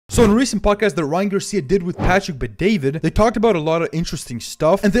So in a recent podcast that Ryan Garcia did with Patrick Bet-David, they talked about a lot of interesting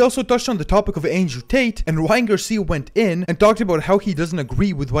stuff, and they also touched on the topic of Andrew Tate, and Ryan Garcia went in and talked about how he doesn't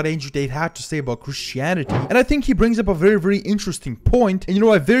agree with what Andrew Tate had to say about Christianity. And I think he brings up a very interesting point, and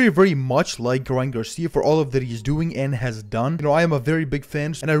I very much like Ryan Garcia for all of that he's doing and has done. I am a very big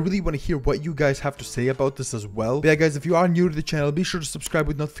fan, and I really want to hear what you guys have to say about this as well. But yeah guys, if you are new to the channel, be sure to subscribe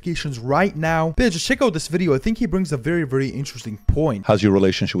with notifications right now. But yeah, just check out this video. I think he brings a very interesting point. How's your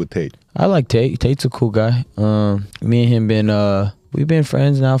relationship with Tate? I like Tate. Tate's a cool guy. Me and him we've been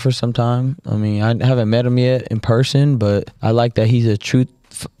friends now for some time. I mean, I haven't met him yet in person, but I like that he's a truth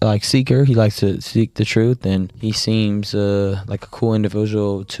seeker. He likes to seek the truth, and he seems like a cool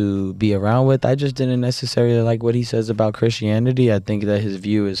individual to be around with. I just didn't necessarily like what he says about Christianity. I think that his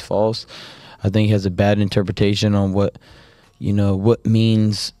view is false. I think he has a bad interpretation on what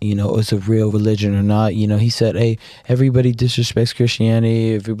means, it's a real religion or not. He said, hey, everybody disrespects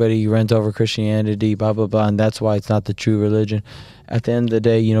Christianity, everybody runs over Christianity, blah, blah, blah, and that's why it's not the true religion. At the end of the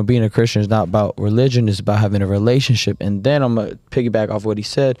day, being a Christian is not about religion, it's about having a relationship. And then I'm going to piggyback off what he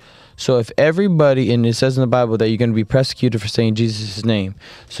said. So if everybody, and it says in the Bible that you're going to be persecuted for saying Jesus' name.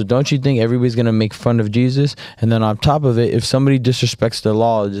 So don't you think everybody's going to make fun of Jesus? And then on top of it, if somebody disrespects the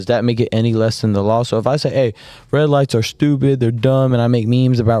law, does that make it any less than the law? So if I say, hey, red lights are stupid, they're dumb, and I make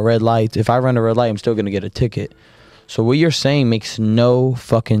memes about red lights, if I run a red light, I'm still going to get a ticket. So what you're saying makes no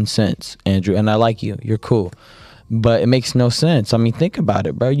fucking sense, Andrew. And I like you. You're cool. But it makes no sense. I mean, think about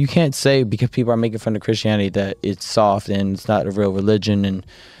it, bro. You can't say because people are making fun of Christianity that it's soft and it's not a real religion, and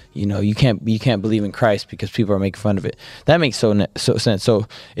you can't believe in Christ because people are making fun of it. That makes so sense. So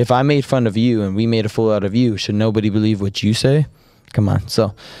if I made fun of you and we made a fool out of you, should nobody believe what you say? Come on.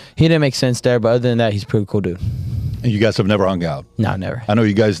 So he didn't make sense there, but other than that, he's a pretty cool dude. And you guys have never hung out? No, never. I know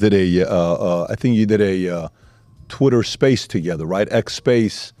you guys did I think you did a Twitter space together, right? X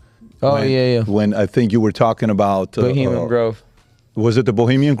space. Oh, yeah. When I think you were talking about Bohemian Grove. Was it the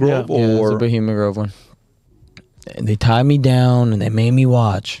Bohemian Grove? Yeah, it was the Bohemian Grove one. And they tied me down and they made me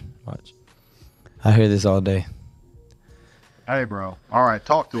watch. I hear this all day. Hey, bro. All right,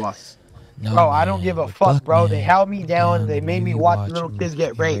 talk to us. No, bro, I don't give a fuck, bro. They held me down and they made me watch little kids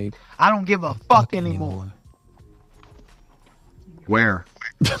get raped. I don't give a fuck anymore. Where?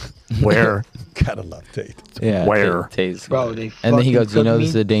 Where? Gotta love Tate. Yeah. Where? Tate's bro, they and then he goes, took this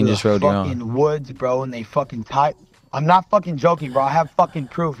is a dangerous road you're on. In the woods, bro, and they fucking tied. I'm not fucking joking, bro. I have fucking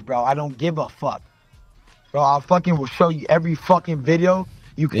proof, bro. I don't give a fuck. Bro, I fucking will show you every fucking video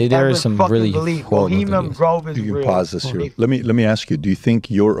you can ever fucking believe. Bohemian Grove is real. You can pause this here. Let me ask you, do you think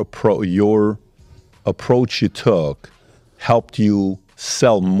your approach you took helped you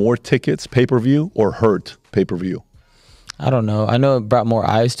sell more tickets pay-per-view or hurt pay-per-view? I don't know. I know it brought more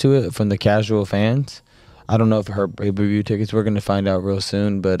eyes to it from the casual fans. I don't know if it hurt pay-per-view tickets. We're going to find out real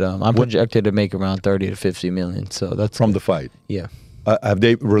soon, but I'm projected to make around 30 to 50 million. So that's from the fight. Yeah. Have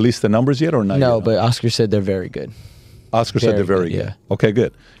they released the numbers yet or not? No, yet? but Oscar said they're very good. Oscar said they're very good. Yeah. Okay,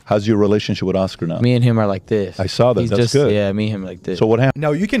 good. How's your relationship with Oscar now? Me and him are like this. I saw that. That's good. Yeah, me and him like this. So what happened?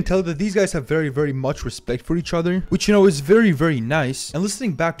 Now you can tell that these guys have very much respect for each other, which is very nice. And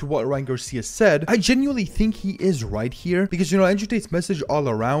listening back to what Ryan Garcia said, I genuinely think he is right here, because Andrew Tate's message all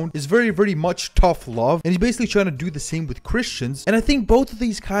around is very much tough love, and he's basically trying to do the same with Christians. And I think both of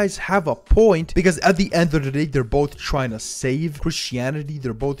these guys have a point, because at the end of the day, they're both trying to save Christianity,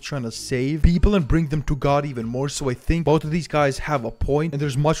 they're both trying to save people and bring them to God even more. So I think both of these guys have a point, and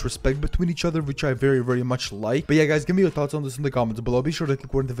there's much respect between each other, which I very much like. But yeah guys, give me your thoughts on this in the comments below. Be sure to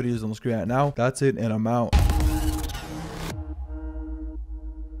click one of the videos on the screen right now. That's it, and I'm out.